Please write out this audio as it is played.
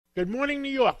Good morning, New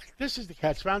York. This is the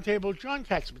Cats Roundtable. John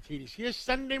Catsimatidis here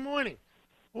Sunday morning.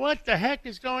 What the heck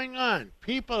is going on?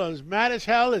 People are as mad as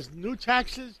hell as new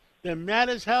taxes. They're mad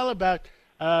as hell about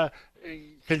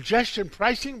congestion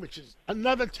pricing, which is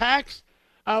another tax.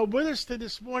 With us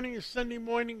this morning, Sunday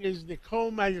morning, is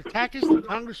Nicole Malliotakis, the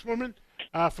Congresswoman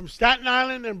from Staten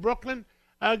Island and Brooklyn.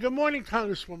 Good morning,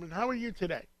 Congresswoman. How are you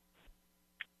today?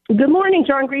 Good morning,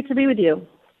 John. Great to be with you.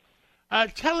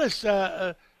 Tell us,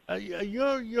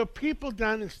 your people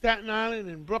down in Staten Island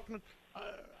and Brooklyn,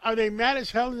 are they mad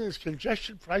as hell in this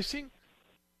congestion pricing?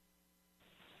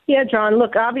 Yeah, John,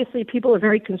 look, obviously people are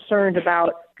very concerned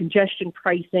about congestion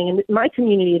pricing, and my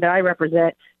community that I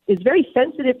represent is very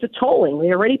sensitive to tolling.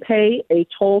 They already pay a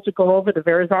toll to go over the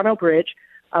Verrazano Bridge,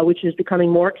 which is becoming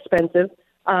more expensive,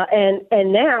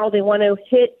 and now they want to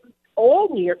hit all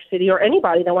New York City or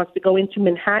anybody that wants to go into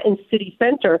Manhattan City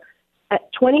Center at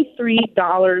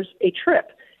 $23 a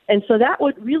trip. And so that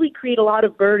would really create a lot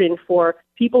of burden for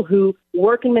people who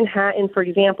work in Manhattan. For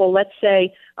example, let's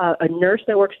say a nurse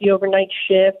that works the overnight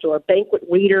shift or a banquet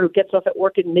waiter who gets off at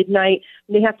work at midnight.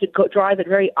 And they have to go drive at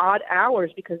very odd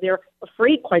hours because they're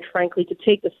afraid, quite frankly, to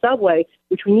take the subway,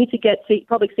 which we need to get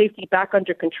public safety back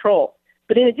under control.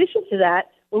 But in addition to that,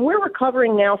 when we're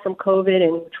recovering now from COVID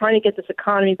and trying to get this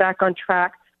economy back on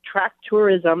track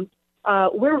tourism,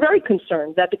 we're very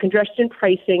concerned that the congestion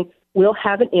pricing will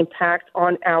have an impact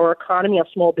on our economy of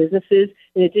small businesses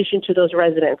in addition to those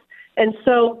residents. And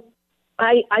so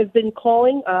I've been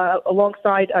calling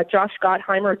alongside Josh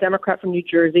Gottheimer, a Democrat from New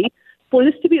Jersey, for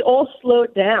this to be all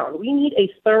slowed down. We need a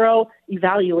thorough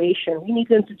evaluation. We need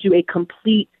them to do a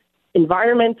complete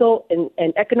environmental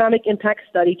and economic impact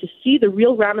study to see the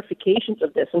real ramifications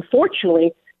of this.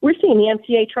 Unfortunately, we're seeing the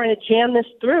MTA trying to jam this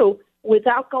through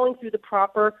without going through the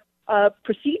proper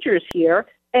procedures here.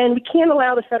 And we can't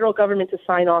allow the federal government to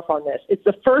sign off on this. It's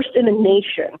the first in the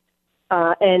nation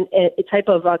and a type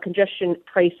of congestion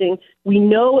pricing. We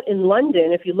know in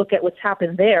London, if you look at what's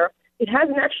happened there, it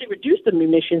hasn't actually reduced the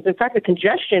emissions. In fact, the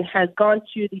congestion has gone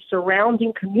to the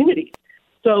surrounding communities.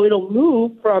 So it'll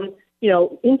move from,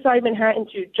 inside Manhattan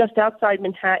to just outside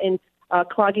Manhattan,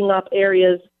 clogging up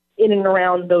areas in and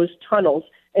around those tunnels.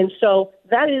 And so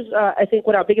that is, I think,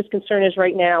 what our biggest concern is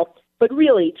right now. But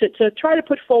really, to try to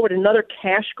put forward another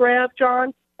cash grab,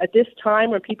 John, at this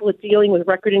time when people are dealing with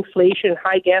record inflation and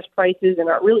high gas prices and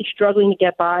are really struggling to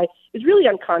get by is really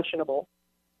unconscionable.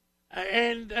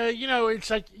 And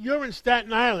it's like you're in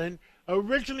Staten Island.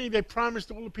 Originally, they promised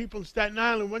all the people in Staten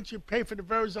Island, once you pay for the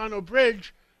Verrazano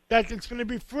Bridge, that it's going to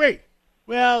be free.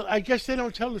 Well, I guess they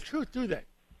don't tell the truth, do they?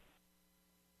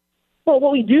 Well,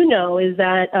 what we do know is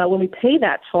that when we pay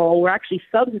that toll, we're actually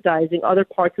subsidizing other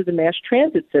parts of the mass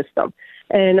transit system.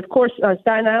 And of course,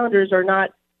 Staten Islanders are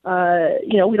not,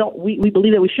 we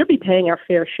believe that we should be paying our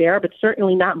fair share, but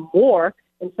certainly not more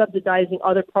in subsidizing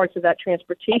other parts of that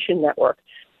transportation network.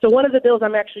 So one of the bills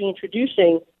I'm actually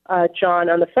introducing, John,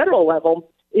 on the federal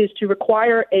level is to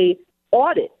require a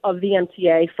audit of the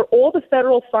MTA for all the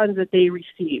federal funds that they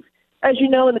receive. As you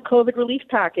know, in the COVID relief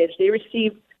package, they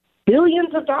received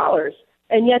billions of dollars,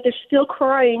 and yet they're still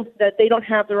crying that they don't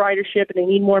have the ridership and they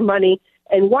need more money.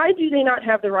 And why do they not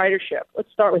have the ridership?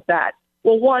 Let's start with that.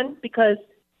 Well, one, because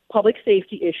public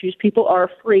safety issues. People are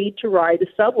afraid to ride the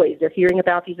subways. They're hearing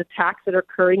about these attacks that are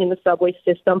occurring in the subway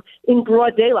system in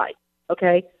broad daylight.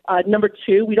 Okay. Number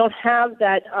two, we don't have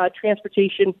that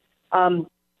transportation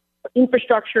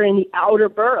infrastructure in the outer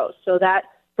boroughs, so that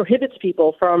prohibits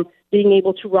people from being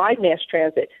able to ride mass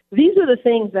transit. These are the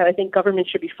things that I think government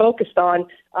should be focused on,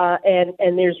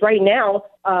 and there's right now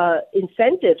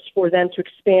incentives for them to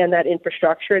expand that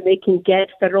infrastructure, and they can get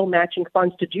federal matching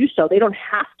funds to do so. They don't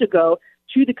have to go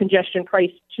to the congestion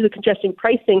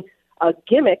pricing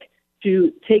gimmick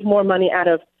to take more money out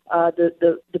of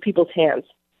the people's hands.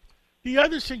 The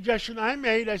other suggestion I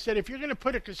made, I said, if you're going to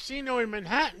put a casino in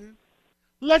Manhattan,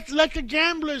 let the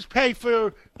gamblers pay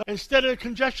for instead of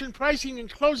congestion pricing and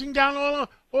closing down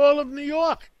all of New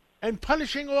York and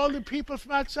punishing all the people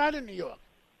from outside of New York.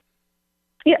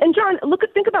 Yeah, and John,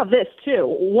 think about this too.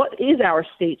 What is our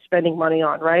state spending money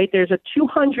on, right? There's a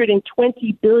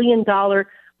 $220 billion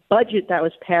budget that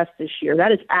was passed this year.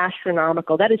 That is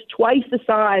astronomical. That is twice the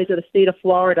size of the state of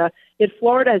Florida. Yet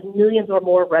Florida has millions or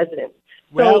more residents.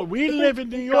 Well, so we live in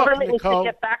New York, government Nicole. needs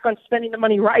to get back on spending the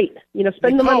money right.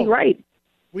 Spend the money right.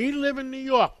 We live in New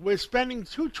York. We're spending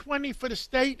 $220 for the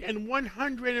state and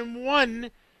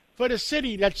 $101 for the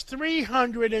city. That's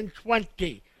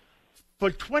 $320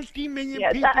 for 20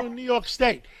 million people in New York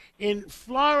State. In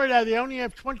Florida, they only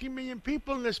have 20 million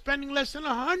people, and they're spending less than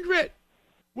 100.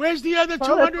 Where's the other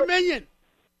 200 million?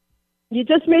 You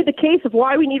just made the case of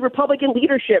why we need Republican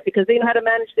leadership, because they know how to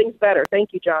manage things better.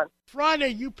 Thank you, John. Friday,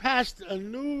 you passed a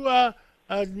new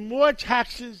more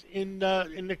taxes in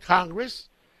the Congress,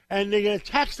 and they're going to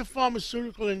tax the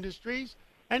pharmaceutical industries.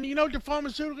 And you know what the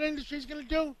pharmaceutical industry is going to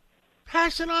do?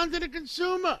 Pass it on to the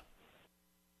consumer.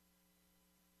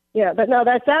 Yeah, but no,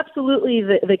 that's absolutely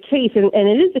the case, and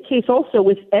it is the case also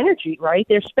with energy, right?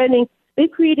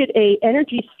 They've created a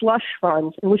energy slush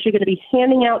fund in which they're going to be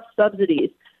handing out subsidies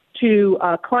to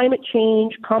climate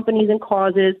change companies and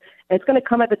causes, and it's going to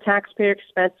come at the taxpayer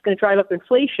expense. It's going to drive up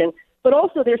inflation, but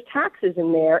also there's taxes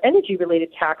in there,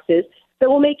 energy-related taxes, that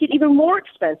will make it even more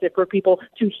expensive for people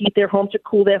to heat their home, to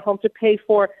cool their home, to pay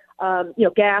for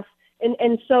gas.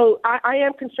 And so I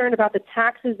am concerned about the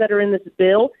taxes that are in this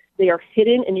bill. They are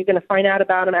hidden, and you're going to find out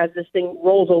about them as this thing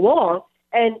rolls along.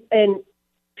 And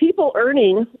people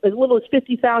earning as little as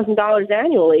 $50,000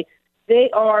 annually, they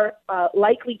are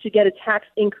likely to get a tax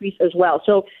increase as well.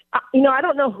 So, I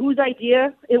don't know whose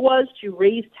idea it was to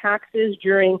raise taxes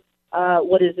during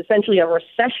what is essentially a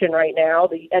recession right now.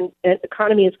 The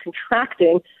economy is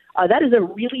contracting. That is a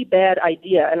really bad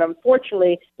idea. And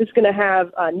unfortunately, this is going to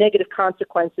have negative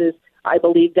consequences, I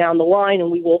believe, down the line,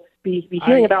 and we will be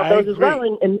hearing about those as well.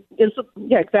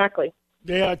 Yeah, exactly.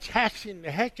 They are taxing the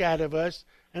heck out of us.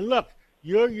 And look,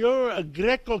 you're a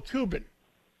Greco-Cuban,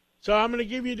 so I'm going to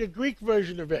give you the Greek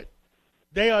version of it.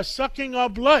 They are sucking our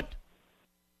blood,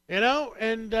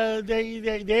 and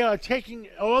they are taking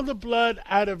all the blood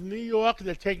out of New York.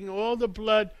 They're taking all the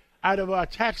blood out of our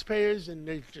taxpayers, and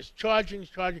they're just charging.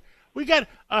 We got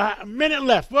a minute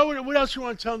left. What else you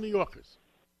want to tell New Yorkers?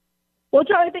 Well,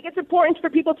 John, I think it's important for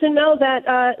people to know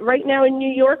that right now in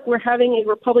New York, we're having a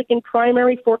Republican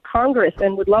primary for Congress,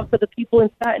 and would love for the people in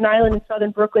Staten Island and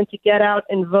Southern Brooklyn to get out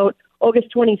and vote. August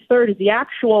 23rd is the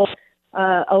actual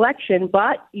election,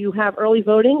 but you have early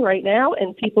voting right now,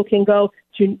 and people can go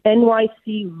to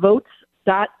nycvotes.org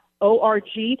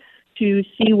to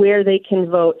see where they can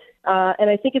vote. And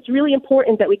I think it's really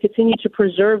important that we continue to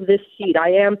preserve this seat. I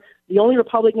am the only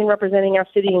Republican representing our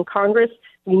city in Congress.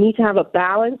 We need to have a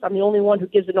balance. I'm the only one who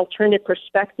gives an alternative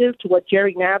perspective to what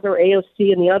Jerry Nadler,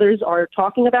 AOC, and the others are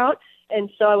talking about. And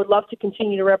so I would love to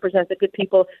continue to represent the good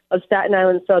people of Staten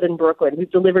Island and Southern Brooklyn. We've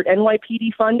delivered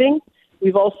NYPD funding.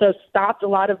 We've also stopped a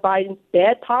lot of Biden's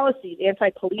bad policies,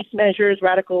 anti-police measures,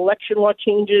 radical election law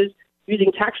changes,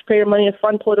 using taxpayer money to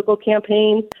fund political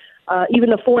campaigns,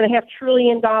 even the $4.5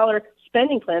 trillion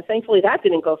spending plan. Thankfully, that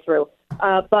didn't go through.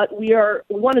 But we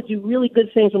want to do really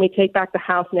good things when we take back the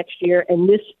House next year, and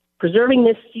preserving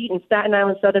this seat in Staten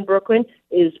Island, Southern Brooklyn,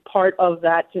 is part of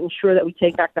that to ensure that we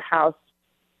take back the House.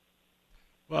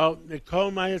 Well,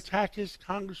 Nicole Malliotakis,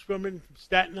 Congresswoman from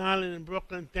Staten Island and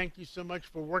Brooklyn, thank you so much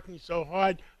for working so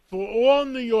hard for all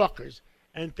New Yorkers.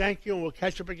 And thank you, and we'll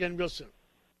catch up again real soon.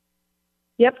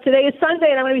 Yep, today is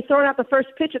Sunday, and I'm going to be throwing out the first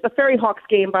pitch at the Ferry Hawks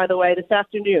game, by the way, this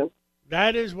afternoon.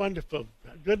 That is wonderful.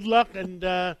 Good luck, and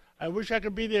I wish I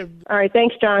could be there. All right,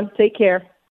 thanks, John. Take care.